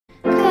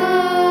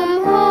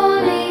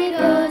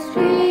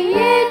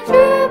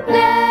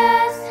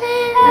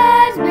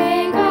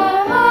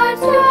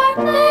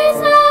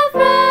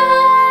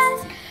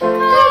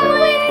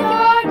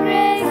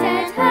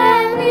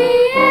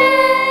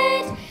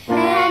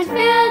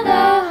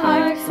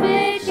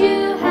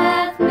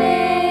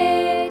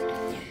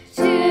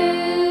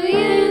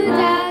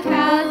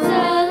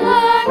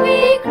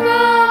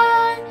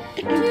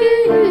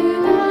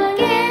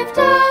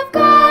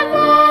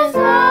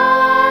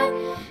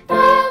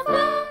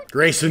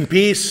Grace and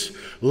peace,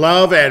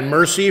 love and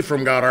mercy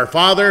from God our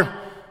Father,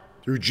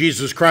 through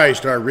Jesus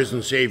Christ, our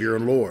risen Savior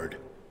and Lord.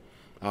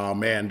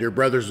 Amen. Dear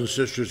brothers and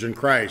sisters in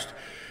Christ,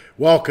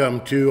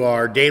 welcome to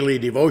our daily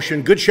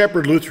devotion, Good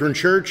Shepherd Lutheran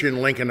Church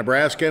in Lincoln,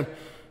 Nebraska.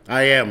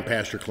 I am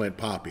Pastor Clint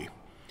Poppe.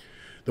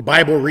 The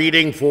Bible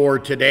reading for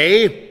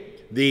today,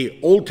 the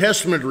Old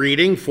Testament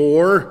reading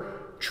for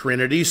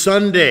Trinity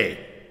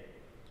Sunday,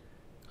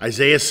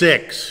 Isaiah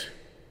 6,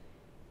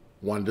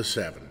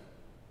 1-7.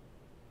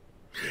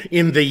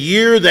 In the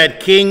year that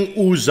King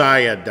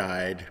Uzziah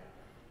died,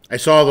 I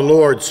saw the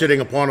Lord sitting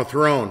upon a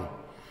throne,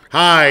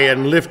 high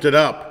and lifted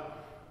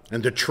up,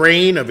 and the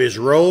train of his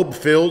robe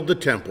filled the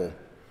temple.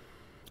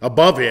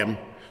 Above him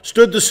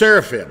stood the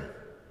seraphim.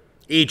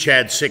 Each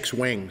had 6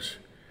 wings.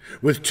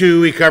 With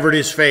 2 he covered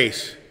his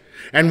face,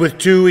 and with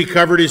 2 he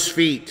covered his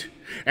feet,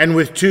 and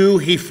with 2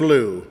 he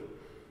flew.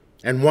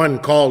 And one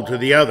called to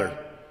the other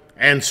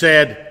and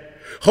said,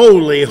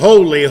 Holy,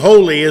 holy,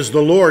 holy is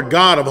the Lord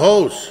God of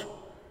hosts.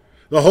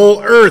 The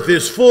whole earth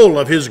is full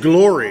of his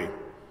glory.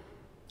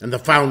 And the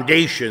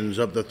foundations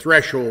of the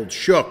threshold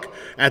shook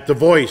at the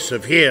voice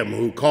of him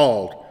who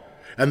called,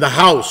 and the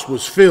house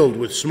was filled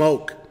with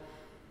smoke.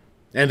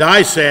 And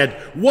I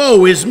said,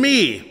 Woe is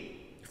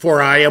me,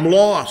 for I am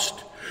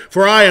lost.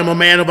 For I am a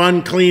man of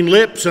unclean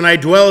lips, and I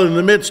dwell in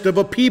the midst of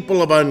a people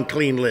of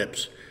unclean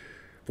lips.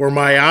 For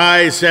my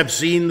eyes have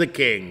seen the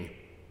King,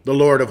 the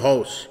Lord of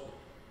hosts.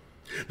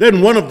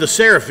 Then one of the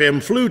seraphim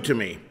flew to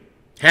me,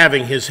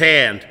 having his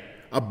hand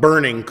a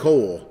burning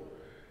coal,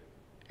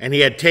 and he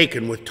had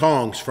taken with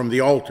tongs from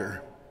the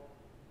altar.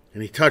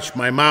 And he touched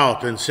my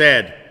mouth and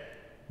said,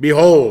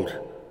 Behold,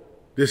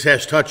 this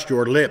has touched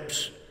your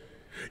lips.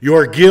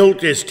 Your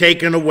guilt is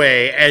taken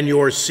away, and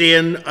your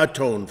sin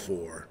atoned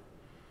for.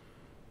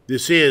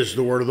 This is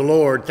the word of the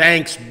Lord.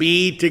 Thanks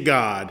be to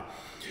God.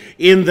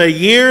 In the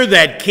year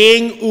that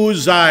King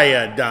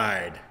Uzziah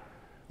died.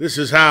 This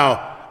is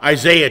how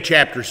Isaiah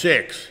chapter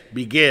 6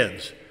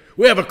 begins.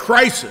 We have a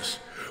crisis.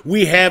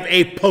 We have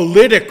a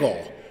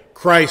political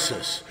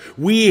crisis.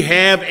 We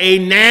have a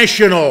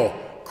national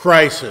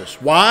crisis.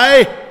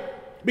 Why?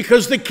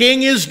 Because the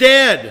king is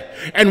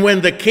dead. And when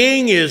the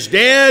king is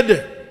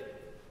dead,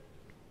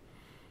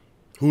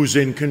 who's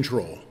in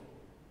control?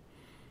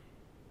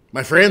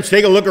 My friends,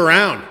 take a look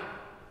around.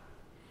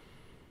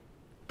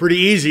 Pretty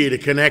easy to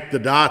connect the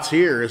dots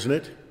here, isn't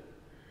it?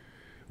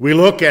 We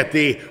look at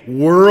the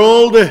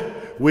world,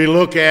 we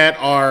look at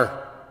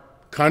our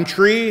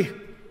country,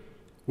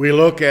 we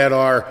look at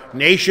our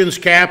nation's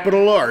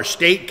capital, our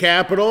state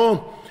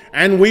capital,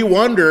 and we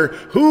wonder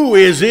who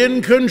is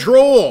in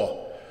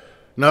control.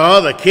 No,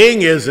 the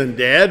king isn't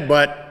dead,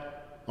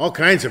 but all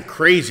kinds of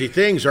crazy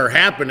things are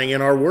happening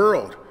in our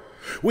world.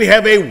 We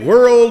have a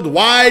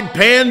worldwide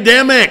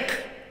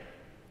pandemic.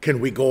 Can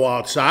we go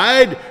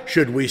outside?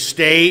 Should we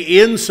stay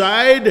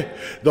inside?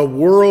 The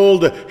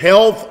World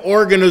Health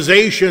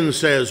Organization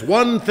says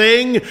one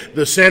thing.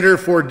 The Center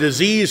for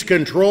Disease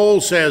Control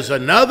says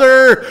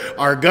another.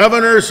 Our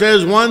governor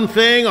says one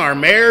thing. Our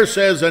mayor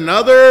says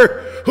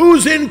another.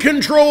 Who's in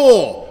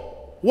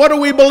control? What do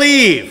we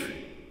believe?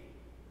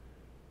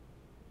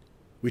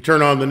 We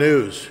turn on the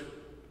news.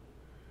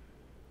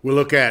 We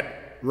look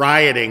at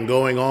rioting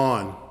going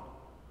on.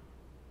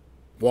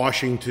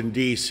 Washington,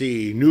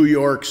 D.C., New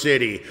York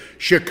City,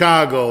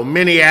 Chicago,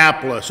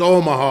 Minneapolis,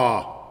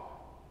 Omaha,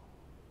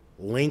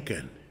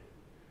 Lincoln.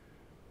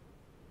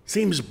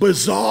 Seems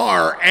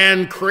bizarre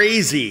and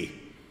crazy.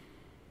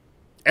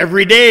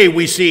 Every day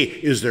we see,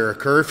 is there a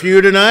curfew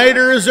tonight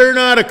or is there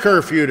not a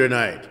curfew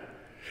tonight?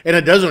 And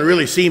it doesn't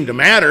really seem to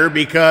matter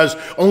because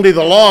only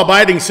the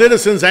law-abiding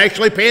citizens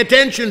actually pay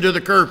attention to the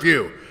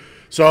curfew.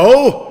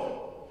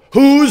 So,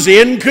 who's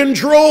in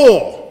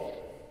control?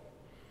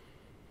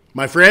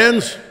 My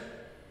friends,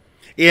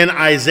 in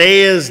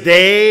Isaiah's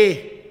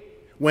day,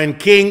 when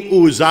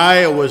King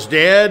Uzziah was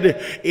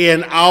dead,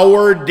 in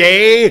our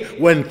day,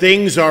 when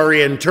things are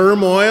in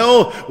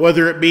turmoil,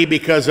 whether it be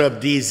because of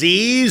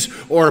disease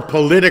or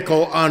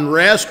political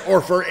unrest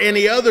or for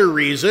any other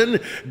reason,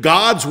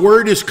 God's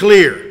word is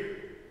clear.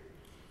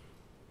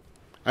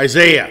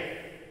 Isaiah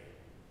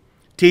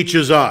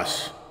teaches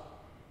us,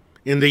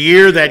 in the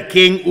year that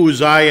King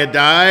Uzziah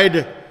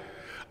died,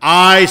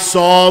 I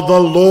saw the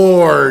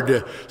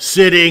Lord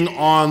sitting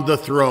on the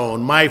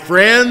throne. My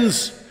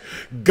friends,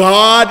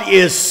 God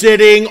is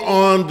sitting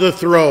on the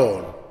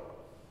throne.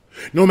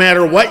 No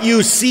matter what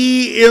you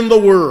see in the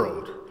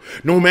world,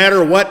 no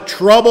matter what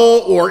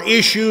trouble or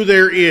issue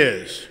there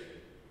is,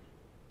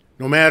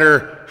 no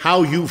matter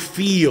how you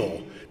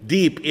feel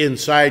deep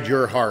inside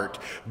your heart,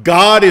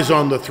 God is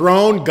on the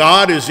throne.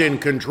 God is in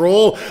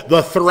control.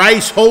 The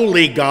thrice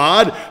holy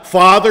God,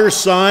 Father,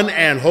 Son,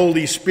 and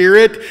Holy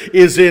Spirit,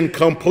 is in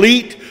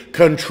complete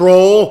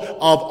control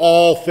of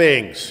all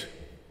things.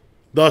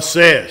 Thus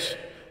says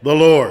the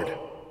Lord.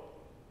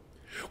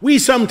 We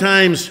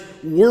sometimes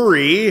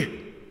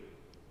worry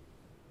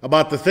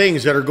about the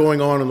things that are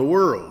going on in the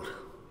world.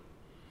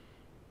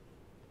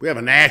 We have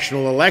a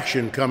national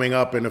election coming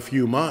up in a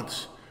few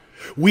months.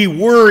 We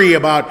worry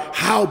about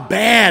how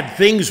bad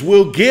things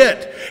will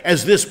get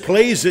as this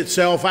plays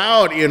itself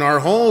out in our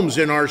homes,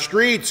 in our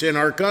streets, in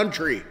our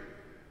country.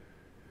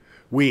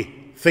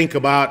 We think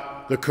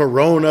about the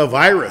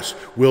coronavirus.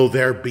 Will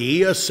there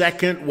be a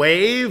second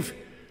wave?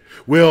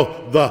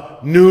 Will the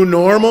new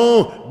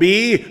normal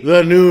be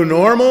the new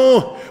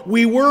normal?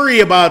 We worry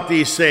about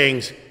these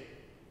things.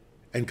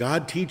 And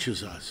God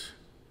teaches us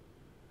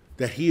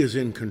that He is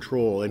in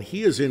control. And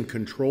He is in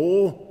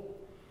control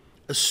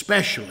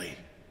especially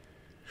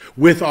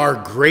with our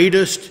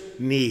greatest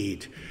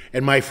need.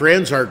 And my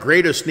friends, our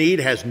greatest need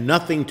has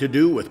nothing to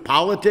do with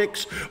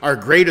politics. Our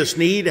greatest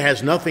need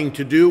has nothing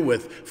to do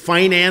with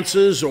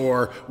finances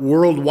or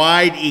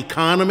worldwide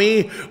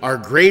economy. Our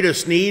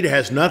greatest need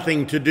has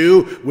nothing to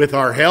do with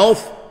our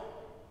health.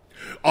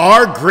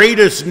 Our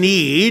greatest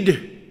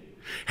need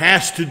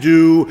has to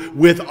do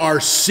with our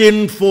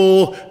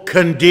sinful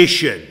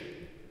condition,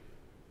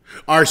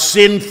 our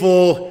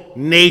sinful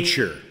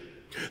nature,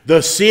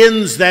 the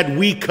sins that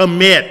we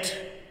commit.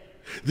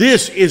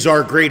 This is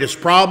our greatest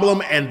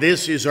problem, and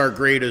this is our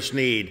greatest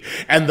need.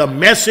 And the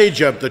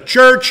message of the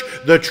church,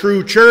 the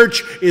true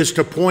church, is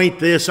to point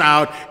this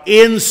out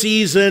in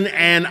season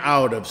and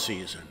out of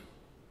season.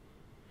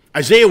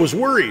 Isaiah was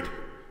worried.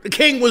 The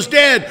king was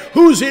dead.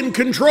 Who's in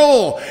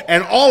control?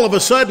 And all of a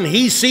sudden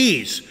he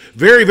sees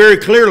very, very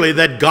clearly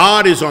that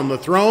God is on the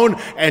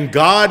throne and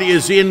God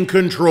is in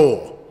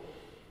control.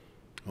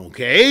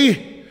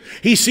 Okay?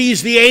 He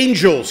sees the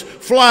angels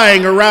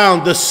flying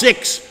around the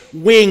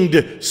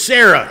six-winged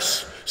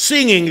seraphs,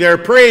 singing their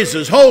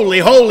praises. Holy,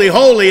 holy,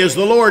 holy is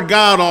the Lord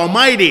God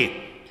Almighty.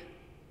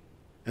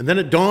 And then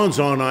it dawns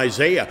on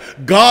Isaiah,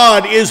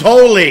 God is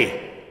holy.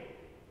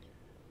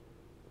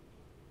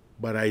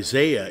 But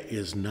Isaiah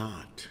is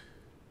not.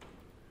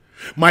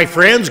 My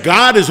friends,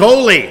 God is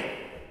holy.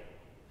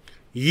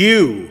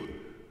 You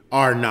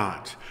are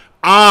not.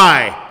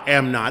 I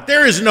am not.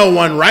 There is no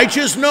one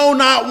righteous, no,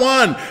 not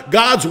one.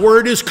 God's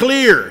word is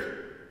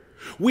clear.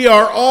 We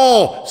are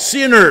all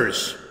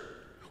sinners.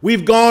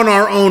 We've gone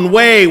our own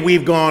way.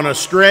 We've gone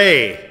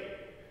astray.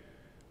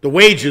 The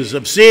wages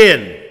of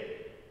sin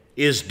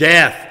is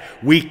death.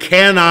 We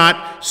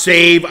cannot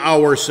save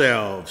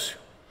ourselves.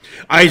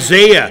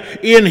 Isaiah,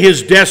 in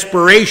his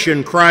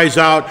desperation, cries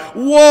out,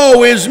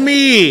 "Woe is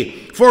me!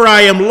 For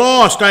I am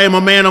lost. I am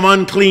a man of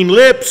unclean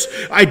lips.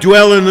 I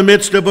dwell in the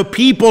midst of a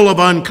people of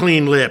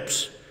unclean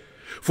lips.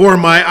 For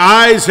my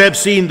eyes have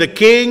seen the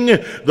King,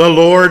 the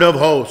Lord of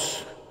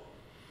hosts."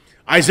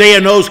 Isaiah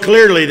knows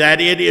clearly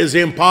that it is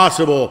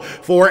impossible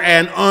for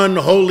an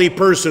unholy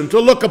person to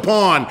look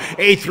upon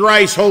a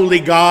thrice holy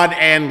God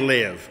and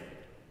live.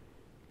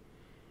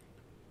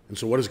 And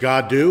so what does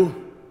God do?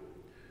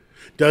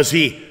 Does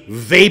he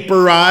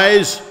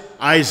vaporize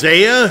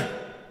Isaiah?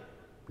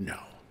 No.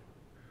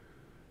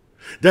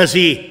 Does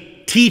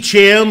he teach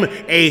him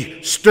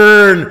a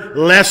stern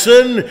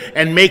lesson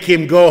and make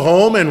him go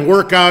home and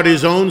work out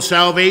his own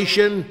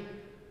salvation?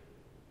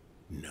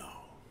 No.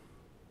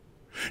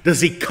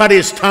 Does he cut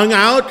his tongue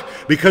out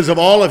because of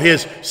all of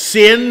his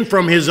sin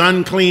from his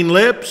unclean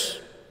lips?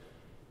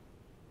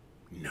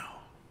 No.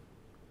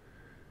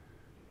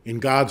 In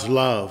God's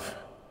love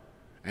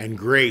and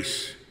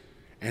grace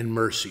and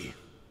mercy,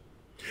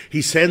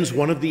 he sends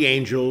one of the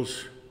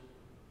angels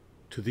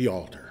to the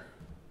altar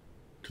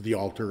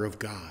of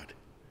God.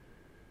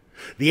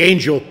 The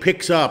angel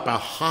picks up a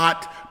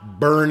hot,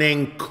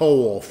 burning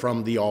coal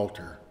from the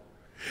altar,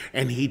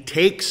 and he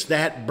takes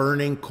that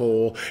burning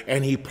coal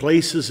and he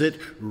places it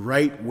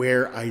right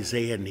where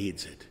Isaiah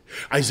needs it.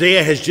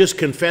 Isaiah has just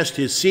confessed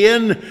his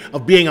sin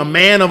of being a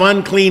man of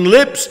unclean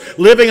lips,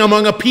 living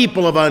among a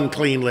people of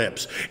unclean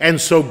lips.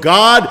 And so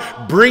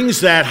God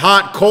brings that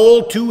hot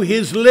coal to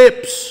his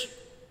lips.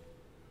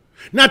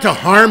 Not to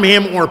harm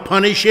him or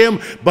punish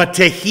him, but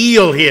to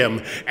heal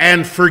him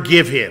and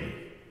forgive him.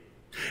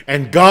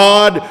 And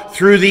God,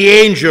 through the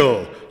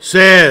angel,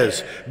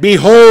 says,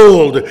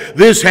 "Behold,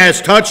 this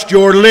has touched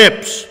your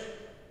lips.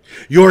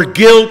 Your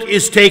guilt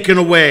is taken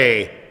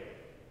away.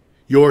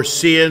 Your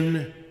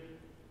sin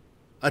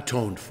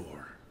atoned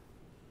for."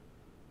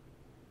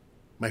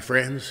 My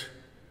friends,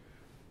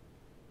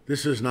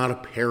 this is not a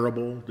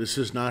parable. This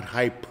is not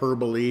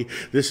hyperbole.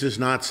 This is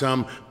not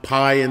some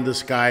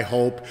pie-in-the-sky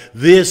hope.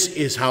 This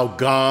is how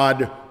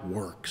God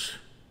works.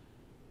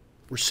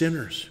 We're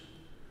sinners.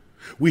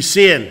 We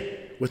sin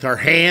with our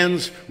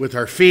hands, with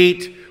our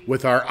feet,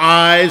 with our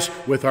eyes,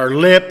 with our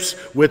lips,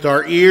 with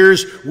our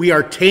ears. We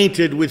are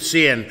tainted with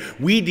sin.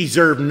 We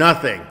deserve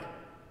nothing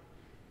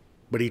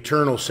but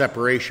eternal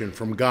separation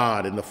from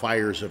God in the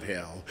fires of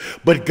hell.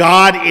 But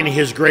God, in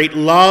his great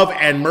love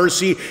and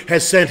mercy,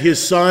 has sent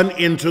his Son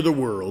into the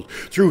world.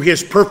 Through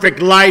his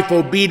perfect life,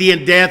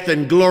 obedient death,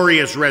 and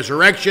glorious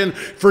resurrection,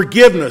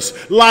 forgiveness,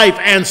 life,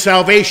 and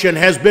salvation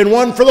has been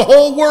won for the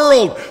whole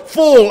world,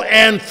 full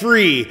and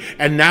free.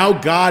 And now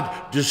God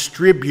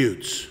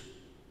distributes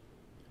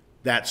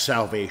that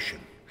salvation.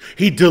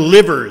 He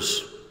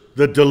delivers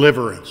the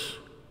deliverance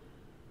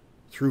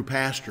through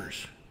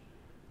pastors.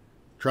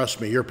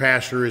 Trust me, your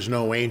pastor is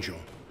no angel.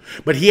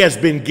 but he has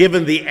been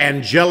given the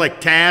angelic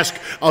task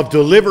of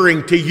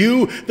delivering to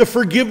you the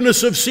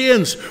forgiveness of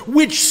sins.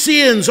 Which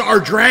sins are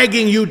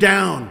dragging you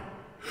down?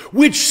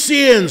 Which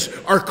sins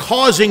are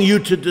causing you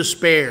to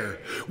despair?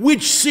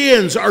 Which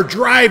sins are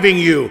driving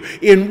you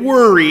in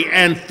worry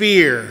and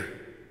fear?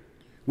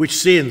 Which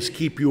sins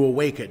keep you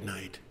awake at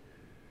night?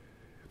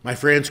 My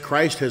friends,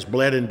 Christ has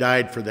bled and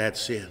died for that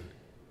sin.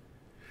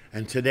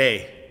 And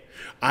today,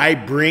 I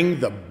bring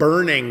the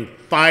burning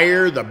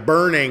fire, the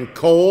burning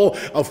coal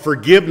of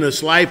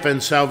forgiveness, life,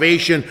 and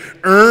salvation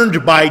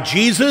earned by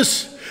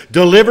Jesus,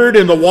 delivered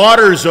in the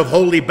waters of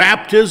holy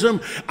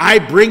baptism. I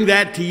bring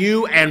that to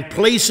you and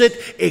place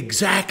it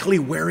exactly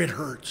where it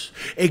hurts,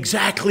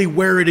 exactly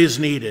where it is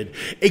needed,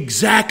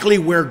 exactly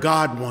where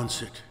God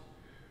wants it.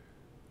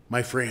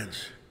 My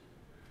friends,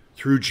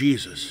 through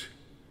Jesus,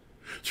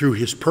 through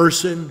his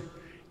person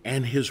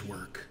and his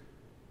work,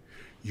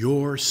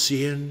 your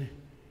sin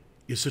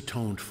is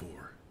atoned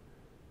for.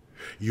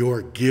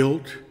 Your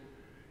guilt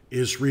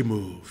is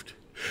removed.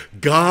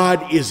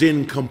 God is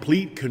in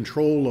complete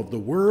control of the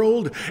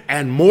world,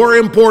 and more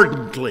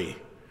importantly,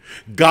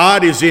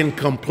 God is in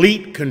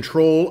complete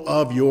control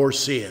of your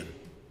sin.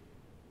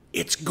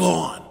 It's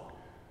gone,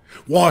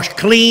 washed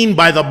clean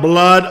by the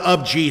blood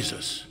of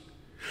Jesus.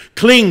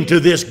 Cling to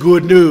this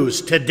good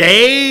news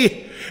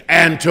today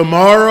and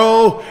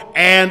tomorrow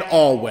and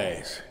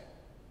always.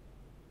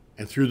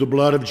 And through the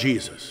blood of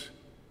Jesus,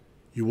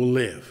 you will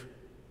live,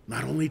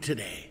 not only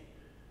today,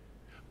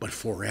 but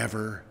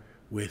forever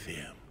with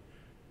him.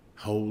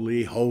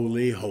 Holy,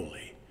 holy,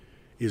 holy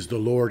is the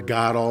Lord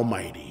God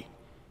Almighty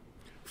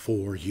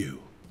for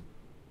you.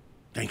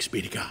 Thanks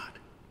be to God.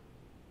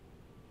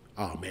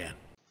 Amen.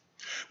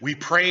 We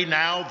pray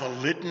now the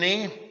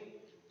litany,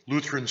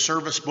 Lutheran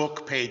Service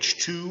Book, page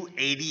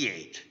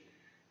 288.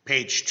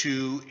 Page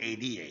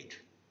 288.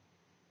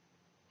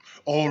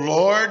 O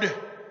Lord,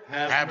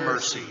 have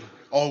mercy.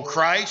 O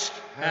Christ,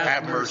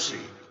 have mercy.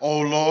 O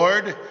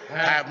Lord,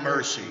 have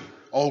mercy.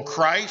 O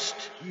Christ,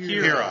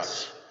 hear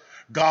us.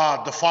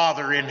 God the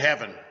Father in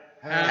heaven,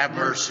 have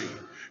mercy.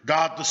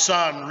 God the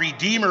Son,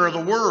 Redeemer of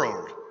the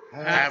world,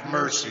 have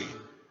mercy.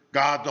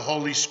 God the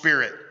Holy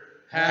Spirit,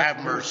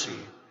 have mercy.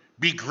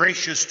 Be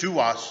gracious to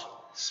us.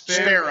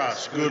 Spare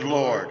us, good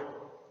Lord.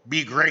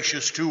 Be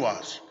gracious to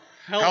us.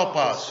 Help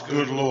us,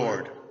 good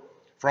Lord,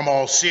 from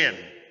all sin,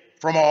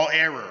 from all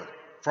error,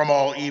 from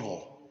all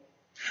evil,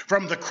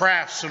 from the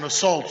crafts and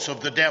assaults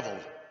of the devil,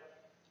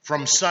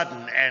 from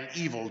sudden and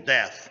evil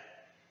death,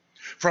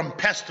 from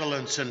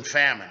pestilence and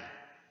famine,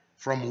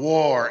 from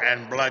war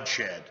and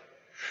bloodshed,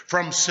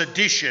 from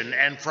sedition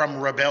and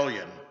from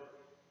rebellion,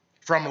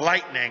 from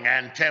lightning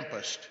and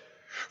tempest,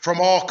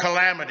 from all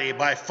calamity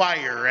by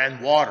fire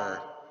and water,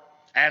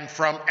 and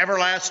from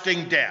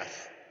everlasting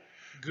death.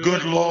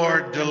 Good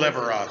Lord,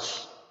 deliver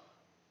us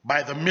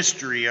by the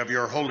mystery of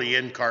your holy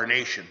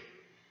incarnation,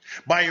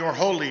 by your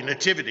holy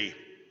nativity,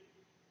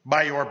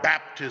 by your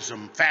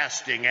baptism,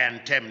 fasting,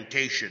 and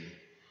temptation,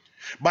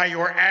 by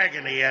your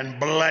agony and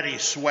bloody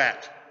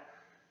sweat,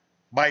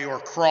 by your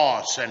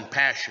cross and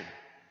passion,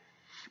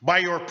 by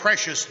your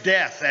precious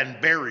death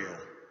and burial,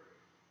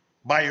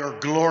 by your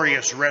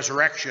glorious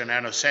resurrection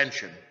and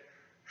ascension,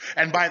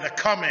 and by the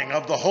coming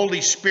of the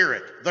Holy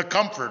Spirit, the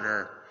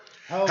Comforter.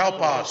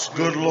 Help us,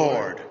 good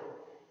Lord,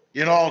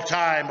 in all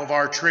time of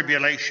our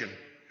tribulation,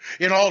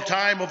 in all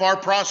time of our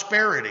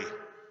prosperity,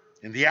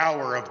 in the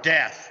hour of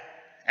death,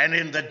 and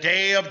in the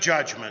day of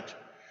judgment.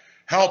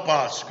 Help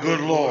us, good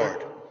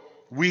Lord.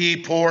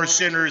 We poor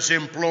sinners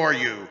implore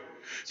you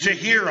to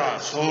hear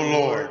us, O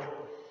Lord,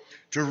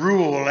 to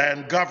rule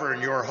and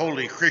govern your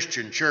holy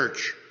Christian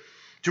church,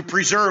 to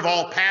preserve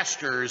all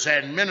pastors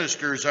and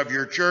ministers of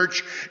your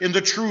church in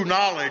the true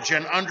knowledge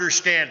and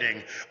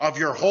understanding of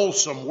your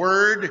wholesome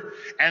word,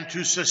 and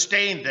to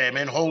sustain them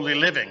in holy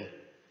living,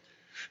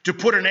 to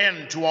put an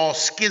end to all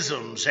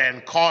schisms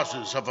and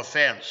causes of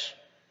offense,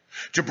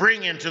 to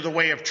bring into the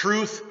way of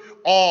truth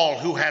all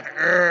who have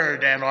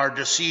erred and are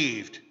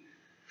deceived,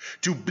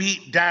 to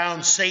beat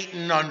down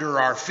Satan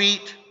under our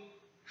feet,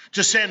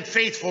 to send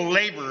faithful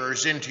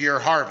laborers into your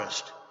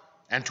harvest,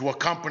 and to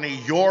accompany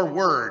your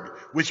word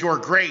with your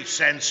grace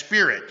and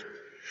spirit.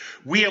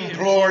 We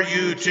implore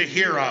you to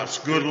hear us,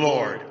 good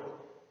Lord,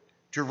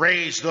 to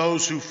raise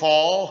those who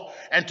fall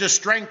and to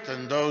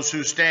strengthen those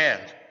who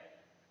stand,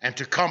 and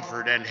to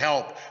comfort and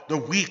help the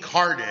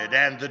weak-hearted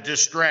and the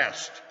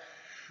distressed.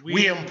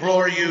 We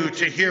implore you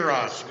to hear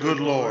us, good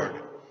Lord,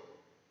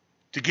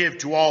 to give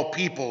to all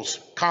peoples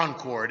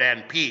concord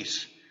and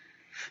peace,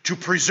 to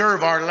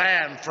preserve our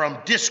land from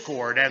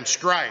discord and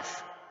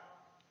strife,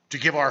 to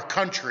give our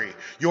country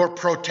your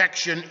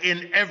protection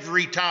in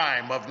every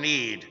time of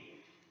need,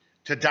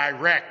 to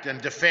direct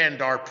and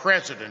defend our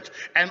president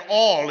and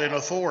all in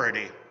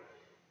authority,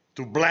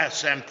 to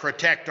bless and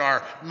protect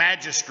our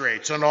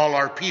magistrates and all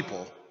our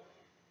people,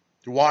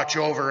 to watch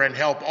over and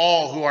help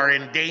all who are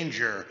in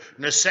danger,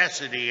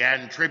 necessity,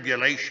 and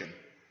tribulation,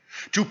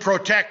 to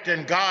protect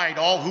and guide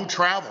all who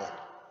travel,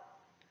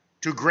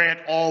 to grant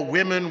all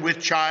women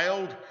with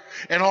child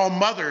and all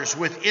mothers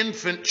with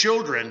infant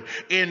children,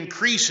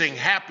 increasing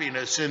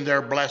happiness in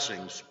their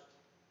blessings,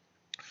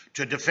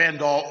 to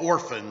defend all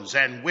orphans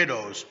and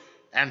widows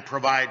and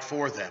provide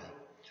for them,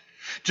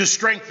 to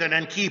strengthen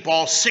and keep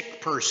all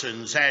sick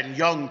persons and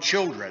young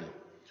children,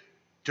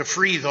 to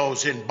free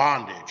those in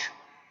bondage,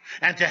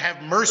 and to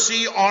have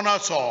mercy on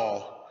us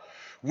all.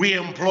 We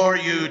implore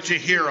you to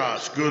hear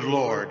us, good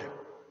Lord,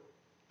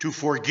 to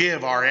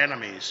forgive our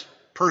enemies,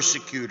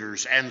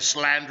 persecutors, and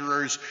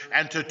slanderers,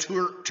 and to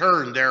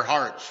turn their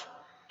hearts,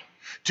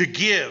 to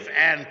give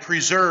and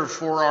preserve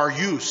for our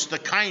use the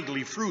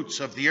kindly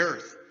fruits of the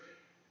earth,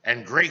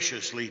 and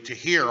graciously to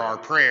hear our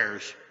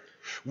prayers.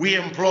 We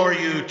implore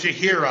you to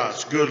hear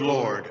us, good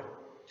Lord.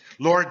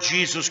 Lord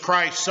Jesus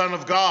Christ, Son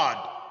of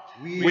God,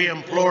 we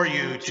implore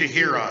you to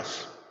hear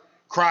us.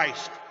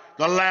 Christ,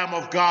 the Lamb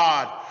of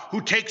God,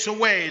 who takes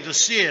away the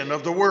sin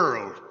of the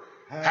world,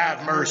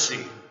 have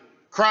mercy.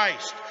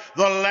 Christ,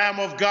 the Lamb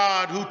of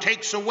God, who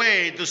takes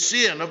away the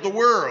sin of the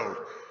world,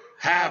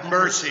 have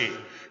mercy.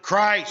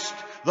 Christ,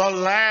 the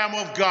Lamb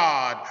of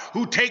God,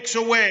 who takes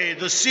away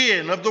the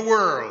sin of the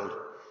world,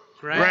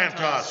 grant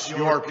us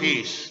your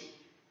peace.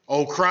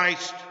 O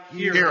Christ,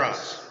 hear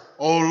us.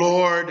 O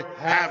Lord,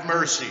 have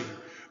mercy.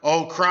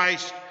 O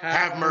Christ,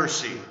 have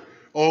mercy.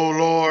 O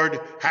Lord,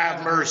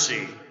 have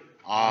mercy.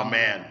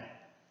 Amen.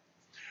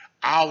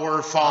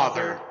 Our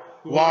Father,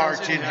 who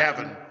art in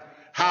heaven,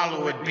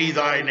 hallowed be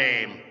thy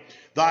name.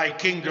 Thy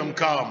kingdom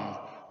come,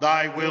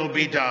 thy will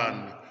be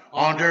done,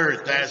 on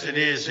earth as it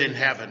is in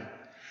heaven.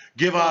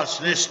 Give us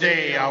this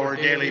day our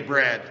daily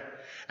bread,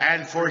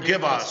 and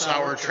forgive us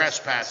our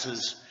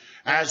trespasses,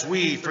 as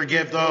we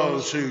forgive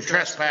those who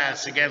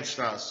trespass against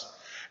us.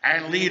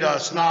 And lead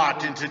us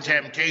not into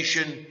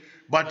temptation,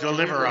 but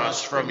deliver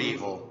us from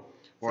evil.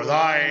 For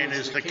thine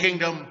is the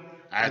kingdom,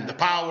 and the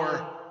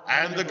power,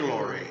 and the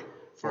glory,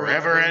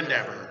 forever and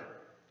ever.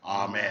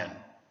 Amen.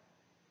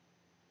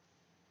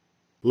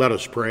 Let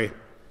us pray.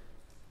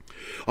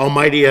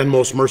 Almighty and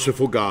most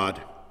merciful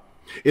God,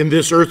 in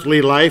this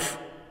earthly life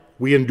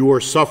we endure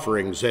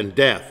sufferings and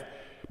death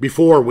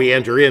before we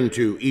enter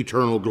into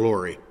eternal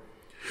glory.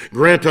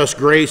 Grant us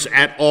grace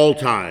at all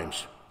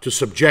times to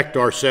subject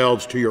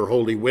ourselves to your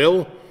holy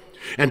will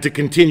and to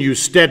continue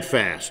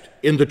steadfast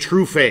in the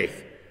true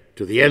faith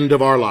to the end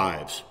of our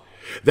lives,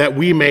 that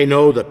we may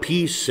know the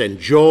peace and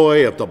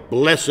joy of the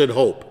blessed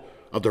hope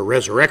of the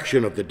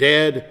resurrection of the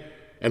dead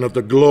and of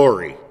the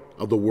glory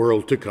of the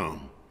world to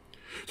come.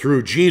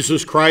 Through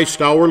Jesus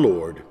Christ our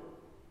Lord.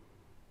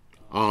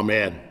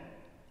 Amen.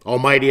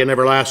 Almighty and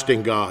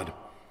everlasting God,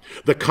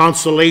 the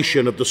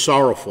consolation of the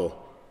sorrowful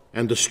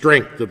and the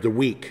strength of the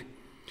weak,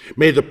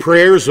 may the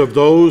prayers of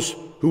those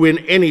who in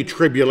any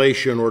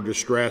tribulation or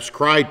distress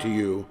cry to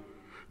you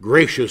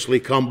graciously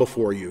come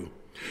before you,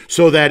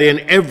 so that in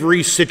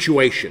every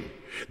situation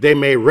they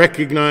may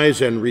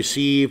recognize and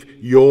receive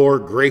your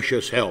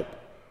gracious help,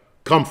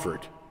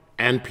 comfort,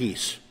 and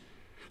peace.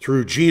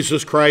 Through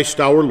Jesus Christ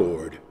our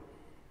Lord.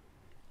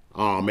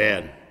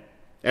 Amen.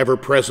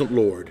 Ever-present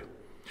Lord,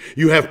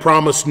 you have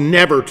promised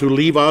never to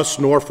leave us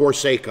nor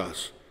forsake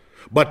us,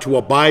 but to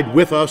abide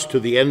with us to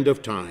the end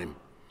of time.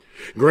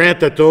 Grant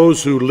that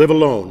those who live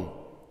alone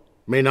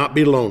may not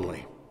be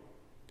lonely,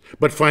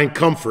 but find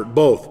comfort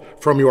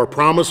both from your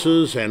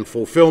promises and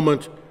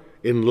fulfillment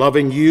in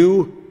loving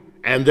you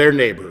and their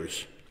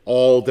neighbors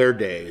all their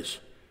days.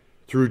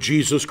 Through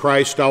Jesus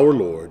Christ our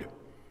Lord.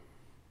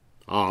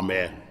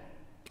 Amen.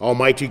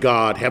 Almighty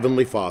God,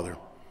 Heavenly Father,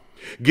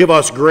 give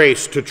us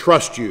grace to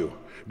trust you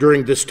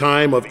during this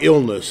time of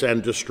illness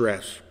and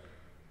distress.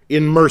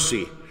 In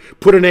mercy,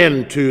 put an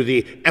end to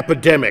the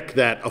epidemic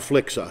that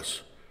afflicts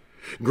us.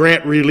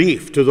 Grant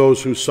relief to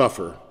those who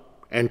suffer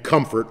and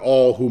comfort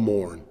all who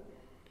mourn.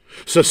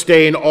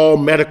 Sustain all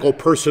medical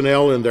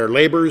personnel in their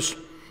labors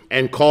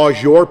and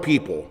cause your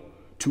people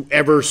to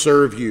ever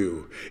serve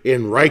you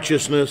in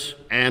righteousness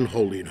and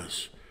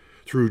holiness.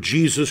 Through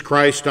Jesus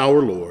Christ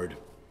our Lord.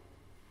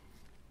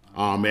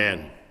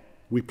 Amen.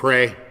 We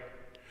pray.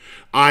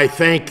 I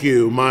thank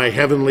you, my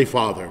heavenly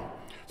Father,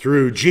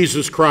 through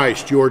Jesus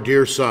Christ, your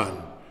dear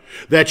Son,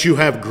 that you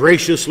have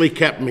graciously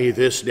kept me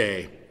this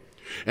day.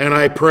 And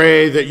I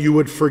pray that you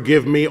would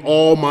forgive me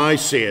all my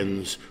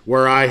sins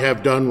where I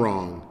have done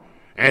wrong,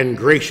 and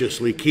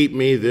graciously keep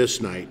me this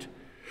night.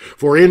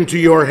 For into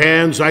your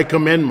hands I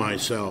commend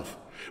myself,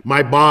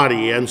 my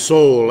body and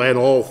soul and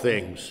all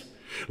things.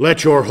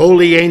 Let your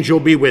holy angel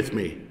be with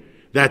me,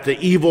 that the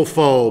evil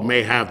foe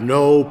may have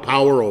no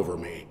power over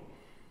me.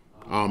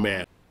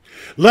 Amen.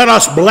 Let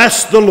us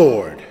bless the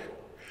Lord.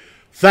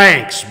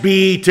 Thanks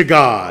be to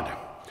God.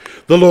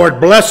 The Lord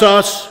bless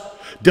us,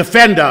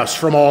 defend us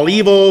from all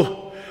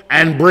evil,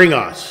 and bring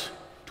us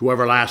to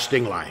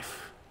everlasting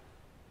life.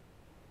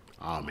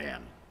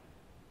 Amen.